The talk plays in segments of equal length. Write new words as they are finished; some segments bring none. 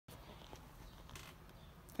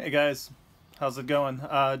Hey guys, how's it going?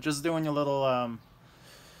 Just doing a little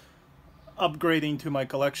upgrading to my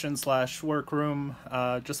collection slash workroom.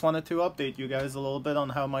 Just wanted to update you guys a little bit on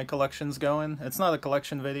how my collection's going. It's not a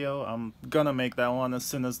collection video. I'm gonna make that one as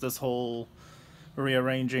soon as this whole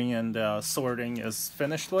rearranging and sorting is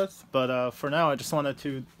finished with. But for now, I just wanted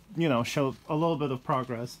to, show a little bit of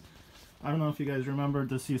progress. I don't know if you guys remember,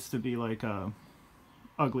 this used to be like a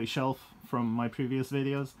ugly shelf from my previous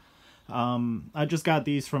videos. I just got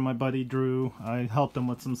these from my buddy Drew. I helped him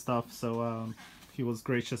with some stuff, so he was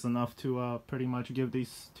gracious enough to pretty much give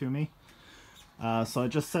these to me. So I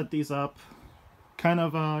just set these up, kind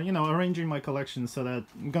of, arranging my collection so that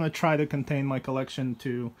I'm gonna try to contain my collection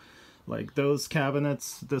to like those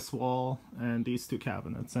cabinets, this wall, and these two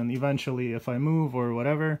cabinets. And eventually, if I move or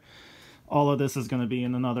whatever, all of this is going to be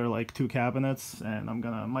in another like 2 cabinets, and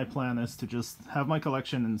my plan is to just have my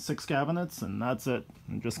collection in 6 cabinets, and that's it,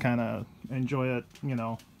 and just kind of enjoy it,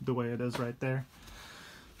 the way it is right there.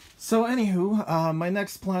 So anywho, my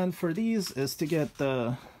next plan for these is to get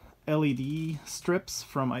the LED strips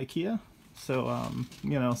from IKEA, so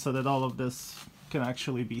so that all of this can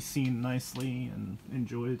actually be seen nicely and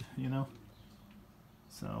enjoyed,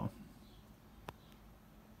 so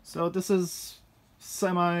this is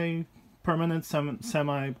semi-permanent,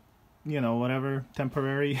 semi, whatever,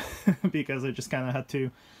 temporary, because I just kind of had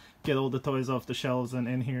to get all the toys off the shelves and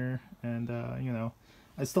in here, and,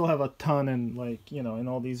 I still have a ton in, like, in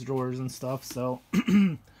all these drawers and stuff, so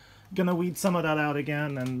gonna weed some of that out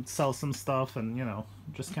again and sell some stuff, and,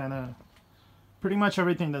 just kind of, pretty much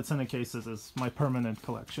everything that's in the cases is my permanent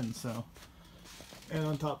collection, so. And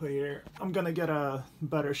on top of here, I'm gonna get a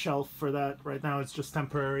better shelf for that. Right now it's just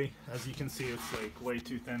temporary. As you can see, it's like way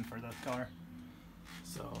too thin for that car.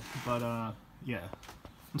 So, but yeah.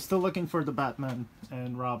 I'm still looking for the Batman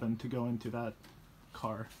and Robin to go into that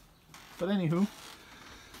car. But anywho,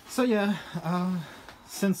 so yeah,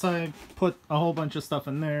 since I put a whole bunch of stuff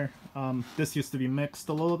in there, this used to be mixed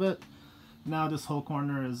a little bit. Now this whole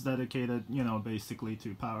corner is dedicated, basically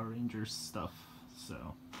to Power Rangers stuff,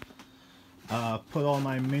 so. Put all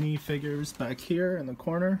my mini figures back here in the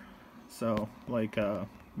corner, so like the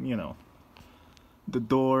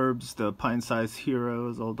Dorbs, the Pine-sized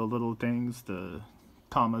Heroes, all the little things, the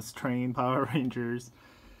Thomas Train Power Rangers,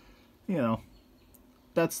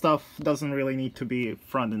 that stuff doesn't really need to be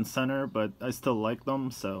front and center, but I still like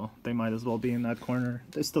them, so they might as well be in that corner.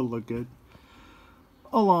 They still look good,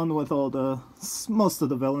 along with all the most of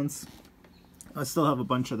the villains. I still have a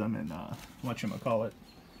bunch of them in whatchamacallit,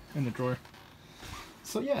 in the drawer.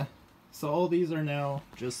 So yeah, so all these are now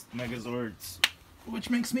just Megazords, which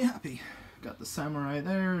makes me happy. Got the Samurai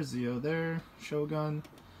there, Zeo there, Shogun,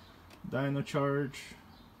 Dino Charge,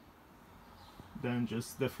 then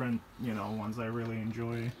just different, ones I really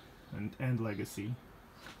enjoy, and Legacy.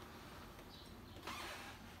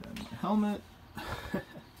 Then my helmet. There's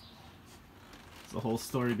a whole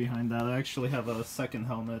story behind that. I actually have a second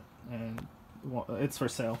helmet, and it's for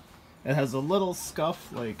sale. It has a little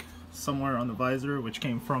scuff, like, somewhere on the visor, which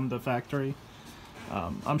came from the factory.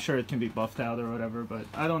 I'm sure it can be buffed out or whatever, but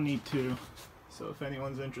I don't need to, so if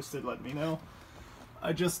anyone's interested, let me know.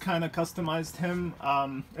 I just kind of customized him.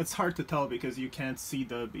 It's hard to tell because you can't see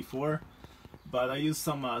the before, but I used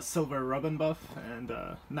some silver rubbing buff, and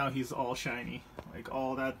now he's all shiny. Like,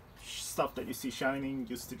 all that stuff that you see shining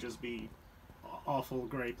used to just be awful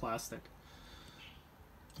gray plastic.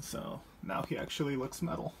 So now he actually looks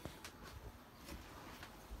metal.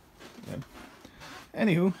 Yeah.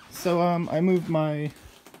 Anywho, so I made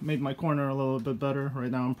my corner a little bit better. Right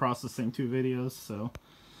now I'm processing 2 videos, so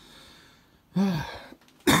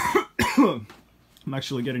I'm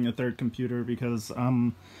actually getting a 3rd computer because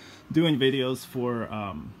I'm doing videos for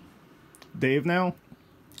Dave now.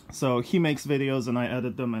 So he makes videos and I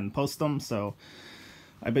edit them and post them, so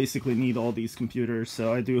I basically need all these computers.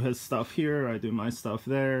 So I do his stuff here, I do my stuff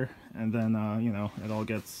there, and then, it all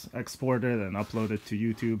gets exported and uploaded to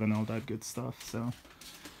YouTube and all that good stuff, so.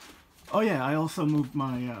 Oh yeah, I also moved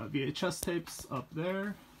my VHS tapes up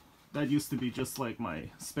there. That used to be just like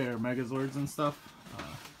my spare Megazords and stuff.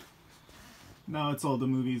 Now it's all the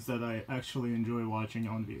movies that I actually enjoy watching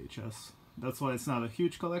on VHS. That's why it's not a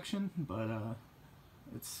huge collection, but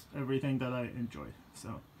it's everything that I enjoy,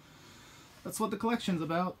 so. That's what the collection's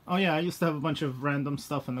about. Oh yeah, I used to have a bunch of random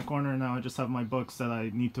stuff in the corner. Now I just have my books that I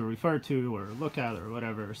need to refer to or look at or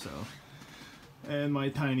whatever, so. And my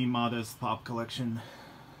tiny, modest pop collection.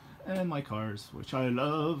 And my cars, which I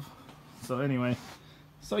love. So anyway.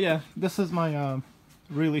 So yeah, this is my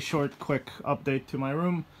really short, quick update to my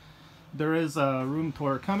room. There is a room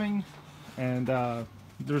tour coming, and I'm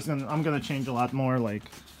gonna change a lot more, like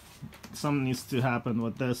something needs to happen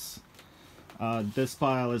with this. This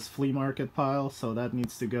pile is flea market pile, so that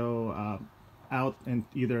needs to go out and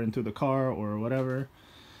either into the car or whatever.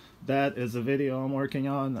 That is a video I'm working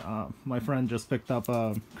on. My friend just picked up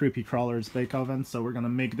Creepy Crawler's bake oven, so we're gonna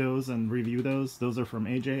make those and review those. Those are from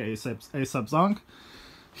AJ, A-Sub Zonk.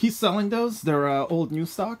 He's selling those. They're old new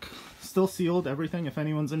stock, still sealed, everything. If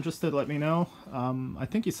anyone's interested, let me know. I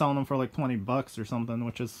think he's selling them for like 20 bucks or something,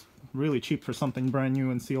 which is really cheap for something brand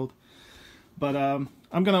new and sealed. But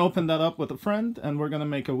I'm gonna open that up with a friend, and we're gonna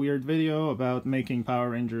make a weird video about making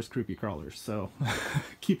Power Rangers Creepy Crawlers, so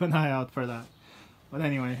keep an eye out for that. But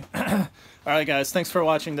anyway, alright guys, thanks for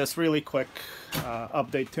watching this really quick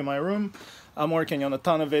update to my room. I'm working on a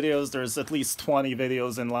ton of videos. There's at least 20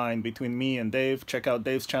 videos in line between me and Dave. Check out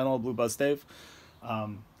Dave's channel, Blue Buzz Dave.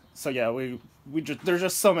 So yeah, there's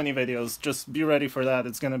just so many videos. Just be ready for that.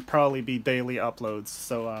 It's gonna probably be daily uploads.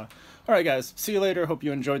 So alright guys, see you later. Hope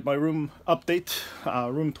you enjoyed my room update.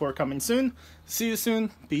 Room tour coming soon. See you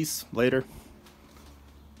soon. Peace. Later.